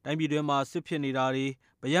တိုင်းပြည်တွင်းမှာစစ်ဖြစ်နေတာတွေ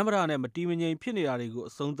ဗယံပဓာနဲ့မတီးမငြိမ်ဖြစ်နေတာတွေ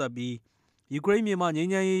ကိုအဆုံးသတ်ပြီးယူကရိန်းမြေမှာငြိ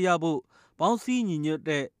မ်းချမ်းရေးရဖို့ပေါင်းစည်းညီညွတ်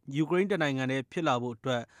တဲ့ယူကရိန်းတနိုင်ငံတည်းဖြစ်လာဖို့အတွ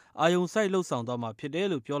က်အာရုံစိုက်လှုပ်ဆောင်သွားမှာဖြစ်တယ်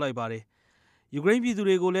လို့ပြောလိုက်ပါတယ်။ယူကရိန်းပြည်သူ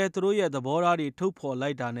တွေကိုလည်းသူတို့ရဲ့သဘောထား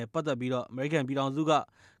တွေထုတ်ဖော်လိုက်တာနဲ့ပတ်သက်ပြီးတော့အမေရိကန်ပြည်ထောင်စု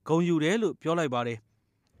ကဂုဏ်ယူတယ်လို့ပြောလိုက်ပါတယ်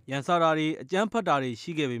။ရန်စတာတွေအကြမ်းဖက်တာ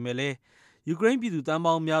တွေရှိခဲ့ပေမဲ့လည်းယူကရိန်းပြည်သူတန်း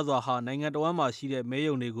ပေါင်းများစွာဟာနိုင်ငံတော်ဝန်မှာရှိတဲ့မဲ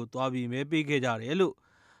ရုံတွေကိုတွားပြီးမဲပေးခဲ့ကြတယ်လို့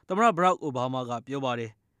သမ္မတဘရက်အိုဘားမားကပြောပါတယ်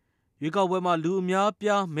။ရွေးကောက်ပွဲမှာလူအများ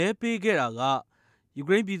ပြားမဲပေးခဲ့တာက ယူက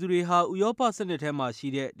ရိန်းပြည်သူတွေဟာဥရောပစနစ်ထဲမှာရှိ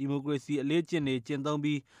တဲ့ဒီမိုကရေစီအလေးကျင့်တွေကျင့်သုံး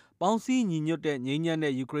ပြီးပေါင်းစည်းညီညွတ်တဲ့ငြိမ်းချမ်း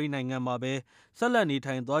တဲ့ယူကရိန်းနိုင်ငံမှာပဲဆက်လက်နေ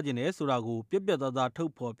ထိုင်သွားခြင်းနဲ့ဆိုတာကိုပြတ်ပြတ်သားသားထု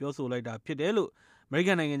တ်ဖော်ပြောဆိုလိုက်တာဖြစ်တယ်လို့အမေရိက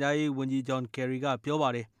န်နိုင်ငံသားရေးဝန်ကြီးဂျွန်ကယ်ရီကပြောပါ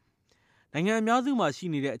တယ်။နိုင်ငံအများစုမှာရှိ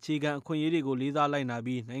နေတဲ့အခြေခံအခွင့်အရေးတွေကိုလေးစားလိုက်နာ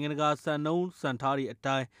ပြီးနိုင်ငံတကာစံနှုန်းစံထားတွေအ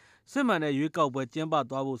တိုင်းစစ်မှန်တဲ့ရွေးကောက်ပွဲကျင်းပ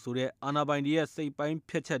သွားဖို့ဆိုတဲ့အာဏာပိုင်တွေရဲ့စိတ်ပိုင်း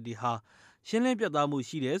ဖြတ်ချက်တွေဟာရှင်းလင်းပြတ်သားမှု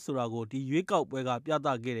ရှိတယ်ဆိုတာကိုဒီရွေးကောက်ပွဲကပြသ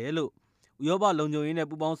ခဲ့တယ်လို့ဥရောပလုံခြုံရေးနဲ့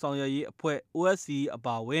ပူးပေါင်းဆောင်ရွက်ရေးအဖွဲ့ OSCE အ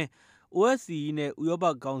ပါအဝင် OSCE နဲ့ဥရောပ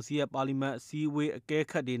ကောင်စီရဲ့ပါလီမန်အစည်းအဝေးအကဲ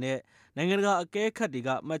ခတ်တွေနဲ့နိုင်ငံတကာအကဲခတ်တွေက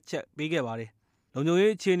မှတ်ချက်ပေးခဲ့ပါတယ်။လုံခြုံ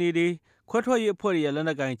ရေးအခြေအနေတွေခွဲထွက်ရေးအဖွဲ့တွေရဲ့လက်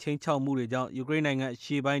နက်ကိုင်ချင်းချောက်မှုတွေကြောင့်ယူကရိန်းနိုင်ငံအ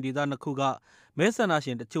ရှေ့ပိုင်းဒေသနှစ်ခုကမဲဆန္ဒရှ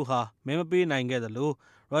င်တချို့ဟာမဲမပေးနိုင်ခဲ့သလို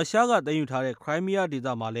ရုရှားကသိမ်းယူထားတဲ့ခရိုင်းမီးယားဒေသ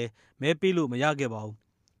မှာလည်းမဲပေးလို့မရခဲ့ပါဘူး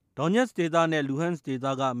။ဒေါ်ညက်စ်ဒေသနဲ့လူဟန်စ်ဒေသ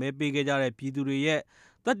ကမဲပေးခဲ့ကြတဲ့ပြည်သူတွေရဲ့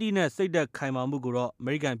တတိနဲ့စိတ်သက်ခိုင်မာမှုကိုတော့အ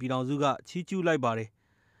မေရိကန်ပြည်ထောင်စုကချီးကျူးလိုက်ပါတယ်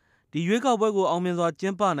။ဒီရွေးကောက်ပွဲကိုအောင်မြင်စွာကျ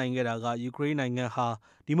င်းပနိုင်ခဲ့တာကယူကရိန်းနိုင်ငံဟာ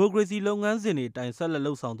ဒီမိုကရေစီလုပ်ငန်းစဉ်တွေတိုင်ဆက်လက်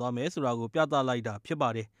လှုပ်ဆောင်သွားမယ်ဆိုတာကိုပြသလိုက်တာဖြစ်ပါ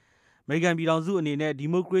တယ်။အမေရိကန်ပြည်ထောင်စုအနေနဲ့ဒီ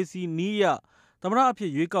မိုကရေစီနည်းအရသမ္မတအဖြ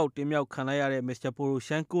စ်ရွေးကောက်တင်မြှောက်ခံလိုက်ရတဲ့မစ္စတာပိုရို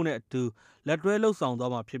ရှန်ကိုနဲ့အတူလက်တွဲလှုပ်ဆောင်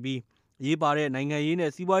သွားမှာဖြစ်ပြီးအရေးပါတဲ့နိုင်ငံရေး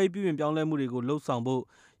နဲ့စီးပွားရေးပြုပြင်ပြောင်းလဲမှုတွေကိုလှုပ်ဆောင်ဖို့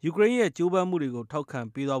ယူကရိန်းရဲ့ကြိုးပမ်းမှုတွေကိုထောက်ခံ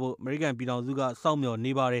ပေးသွားဖို့အမေရိကန်ပြည်ထောင်စုကစောင့်မျှော်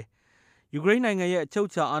နေပါတယ်။ယူကရိန်းနိုင်ငံရဲ့အချုပ်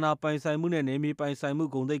အခြာအာဏာပိုင်ဆိုင်မှုနဲ့နယ်မြေပိုင်ဆိုင်မှု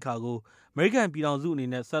ဂုဏ်သိက္ခာကိုအမေရိကန်ပြည်ထောင်စုအနေ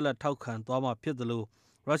နဲ့ဆက်လက်ထောက်ခံသွားမှာဖြစ်သလို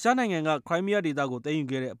ရုရှားနိုင်ငံကခရိုင်းမီးယားဒေသကိုသိမ်းယူ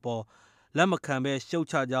ခဲ့တဲ့အပေါ်လက်မခံဘဲရှုတ်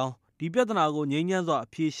ချကြောင်းဒီပြဿနာကိုငြိမ်းချမ်းစွာအ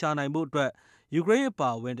ဖြေရှာနိုင်ဖို့အတွက်ယူကရိန်းအပါ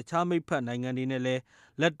အဝင်တခြားမိတ်ဖက်နိုင်ငံတွေနဲ့လည်း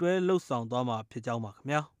လက်တွဲလှုပ်ဆောင်သွားမှာဖြစ်ကြောင်းပါခင်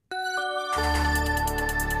ဗျာ။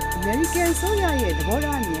 American ဆိုရရဲ့သဘော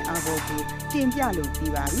ထားအမြင်အားပေါ်ကိုတင်ပြလို့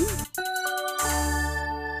ပြီးပါပြီ။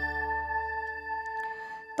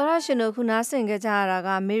သောရရှင်တို့ခုနားဆင်ကြကြရတာက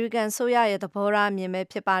အမေရိကန်ဆိုရရဲ့သဘောထားအမြင်ပဲ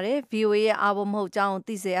ဖြစ်ပါတယ်။ VOA ရဲ့အားပေါ်မဟုတ်ကြောင်း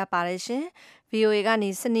သိစေအပ်ပါတယ်ရှင်။ VOA ကနေ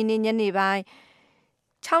စနေနေ့ညနေပိုင်း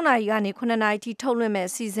6နာရီကနေ9နာရီထိထုတ်လွှင့်မဲ့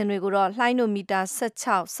အစီအစဉ်တွေကိုတော့လှိုင်းနိုမီတာ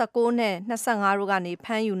16 19နဲ့25တို့ကနေဖ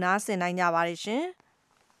မ်းယူနားဆင်နိုင်ကြပါတယ်ရှင်။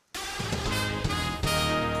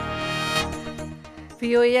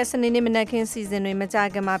 VOA ရဲ့စနေနေ့မနက်ခင်းစီစဉ်တွေမကြ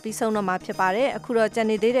ခင်မှာပြီးဆုံးတော့မှာဖြစ်ပါတယ်။အခုတော့ကြံ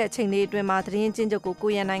နေသေးတဲ့အချိန်လေးအတွင်းမှာသတင်းချင်းချုပ်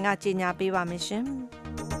ကိုရန်နိုင်ကကြေညာပေးပါမယ်ရှင်။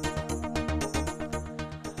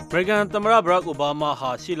အမေရိကန်သမ္မတဘရက်အိုဘားမားဟာ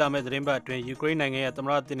ရှေ့လာမယ့်သတင်းပတ်အတွင်းယူကရိန်းနိုင်ငံရဲ့သမ္မ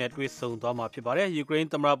တအသစ်နဲ့တွေ့ဆုံသွားမှာဖြစ်ပါတယ်။ယူကရိန်း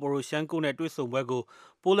သမ္မတပိုရိုရှန်ကိုနဲ့တွေ့ဆုံပွဲကို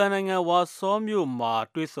ပိုလန်နိုင်ငံဝါဆောမြို့မှာ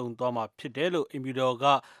တွေ့ဆုံသွားမှာဖြစ်တယ်လို့အင်ပီတော်က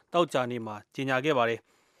တောက်ကြနေ့မှာကြေညာခဲ့ပါတယ်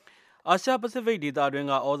။အာရှပစိဖိတ်ဒေသအတွင်း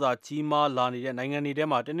ကဩဇာကြီးမားလာနေတဲ့နိုင်ငံတွေထဲ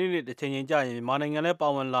မှာတနေ့နေ့တစ်ချိန်ချင်းကြာရင်မြန်မာနိုင်ငံလည်းပါ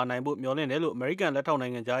ဝင်လာနိုင်ဖို့မျှော်လင့်တယ်လို့အမေရိကန်လက်ထောက်နို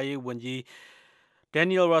င်ငံသားရေးဝန်ကြီး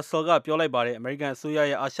Daniel Russell ကပြောလိုက်ပါတယ်။အမေရိကန်အစိုးရ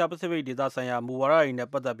ရဲ့အာရှပစိဖိတ်ဒေသဆိုင်ရာမူဝါဒတွေနဲ့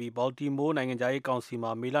ပတ်သက်ပြီးဘော်တီမိုးနိုင်ငံသားရေးကောင်စီ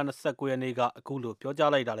မှာမေလ29ရက်နေ့ကအခုလိုပြော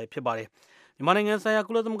ကြားလိုက်တာလည်းဖြစ်ပါတယ်။မြန်မာနိုင်ငံဆိုင်ရာ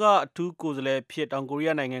ကုလသမဂ္ဂအထူးကိုယ်စားလှယ်ဖြစ်တောင်ကိုရီး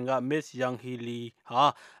ယားနိုင်ငံက Miss Yang Hee-lee ဟာ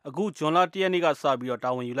အခုဇွန်လ1ရက်နေ့ကစပြီးတော့တာ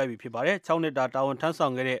ဝန်ယူလိုက်ပြီဖြစ်ပါတယ်။6နှစ်တာတာဝန်ထမ်းဆော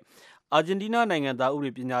င်ခဲ့တဲ့အာဂျင်တီးနားနိုင်ငံသားဥပ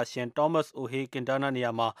ဒေပညာရှင် Thomas O'Hay Quintana နေ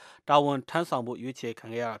ရာမှာတာဝန်ထမ်းဆောင်ဖို့ရွေးချယ်ခံ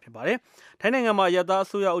ခဲ့ရတာဖြစ်ပါတယ်။ထိုင်းနိုင်ငံမှာရပ်သားအ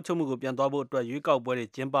စိုးရအုပ်ချုပ်မှုကိုပြန်သွားဖို့အတွက်ရွေးကောက်ပွဲတွေ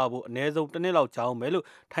ကျင်းပဖို့အနည်းဆုံးတစ်နှစ်လောက်ကြာအောင်မယ်လို့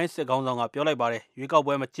ထိုင်းစစ်ခေါင်းဆောင်ကပြောလိုက်ပါတယ်။ရွေးကောက်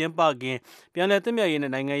ပွဲမကျင်းပခင်ပြန်လည်သင့်မြတ်ရေး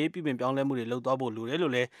နဲ့နိုင်ငံရေးပြည်ပပြောင်းလဲမှုတွေလုပ်သွားဖို့လိုတယ်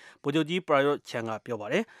လို့လည်းဗိုလ်ချုပ်ကြီး Prayut Chan ကပြောပါ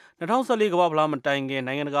တယ်။2014ကမ္ဘာ့ဖလားမတိုင်ခင်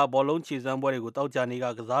နိုင်ငံတကာဘောလုံးခြေစမ်းပွဲတွေကိုတောက်ကြနေက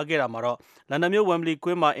စားခဲ့တာမှာတော့လန်ဒန်မြို့ Wembley ကွ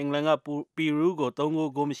င်းမှာအင်္ဂလန်ကပီရူးကို3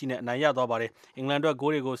ဂိုးမရှိနဲ့အနိုင်ရသွားပါတယ်။အင်္ဂလန်အတွက်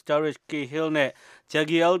ဂိုးတွေကို Sturridge, Cahill နဲ့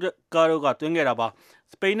Jagielka တို့ကသွင်းခဲ့တာပါ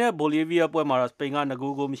။စပိန်နဲ့ဘိုလီးဗီးယားပွဲမှာတော့စပိန်က2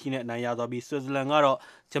ဂိုးမရှိနဲ့အနိုင်ရသွားပြီးဆွစ်ဇာလန်ကတော့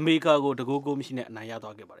ဂျမေကာကို2ဂိုးမရှိနဲ့အနိုင်ရ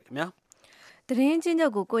သွားခဲ့ပါတယ်ခင်ဗျာ။သတင်းချင်းချု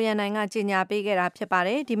ပ်ကိုရန်နိုင်ကကြေညာပေးခဲ့တာဖြစ်ပါတ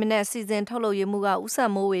ယ်။ဒီမနေ့အစီအစဉ်ထုတ်လုပ်ရမှုကဦးဆ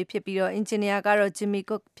က်မိုးဝေဖြစ်ပြီးတော့အင်ဂျင်နီယာကတော့ Jimmy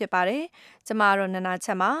Cook ဖြစ်ပါတယ်။ကျမကတော့နနာချ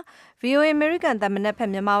က်ပါ။ VOA American တမနက်ဖက်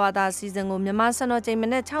မြန်မာဘာသာအစီအစဉ်ကိုမြန်မာစံတော်ချိန်မ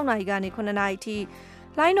နေ့6နာရီကနေ9နာရီထိ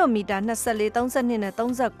လိုင်းနိုမီတာ24 32နဲ့39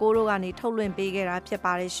တို့ကနေထုတ်လွှင့်ပေးခဲ့တာဖြစ်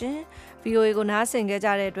ပါတယ်ရှင်။ VOA ကိုနားဆင်ခဲ့ကြ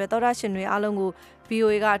တဲ့အတွက်သောတာရှင်တွေအားလုံးကို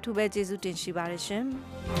VOA ကအထူးပဲကျေးဇူးတင်ရှိပါတယ်ရှင်။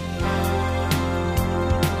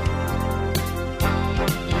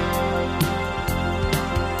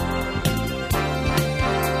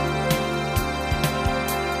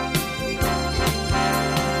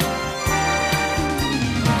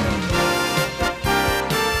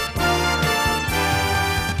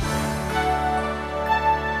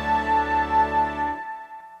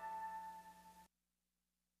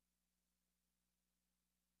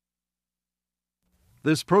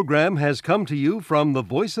 This program has come to you from the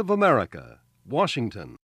Voice of America,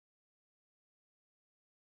 Washington.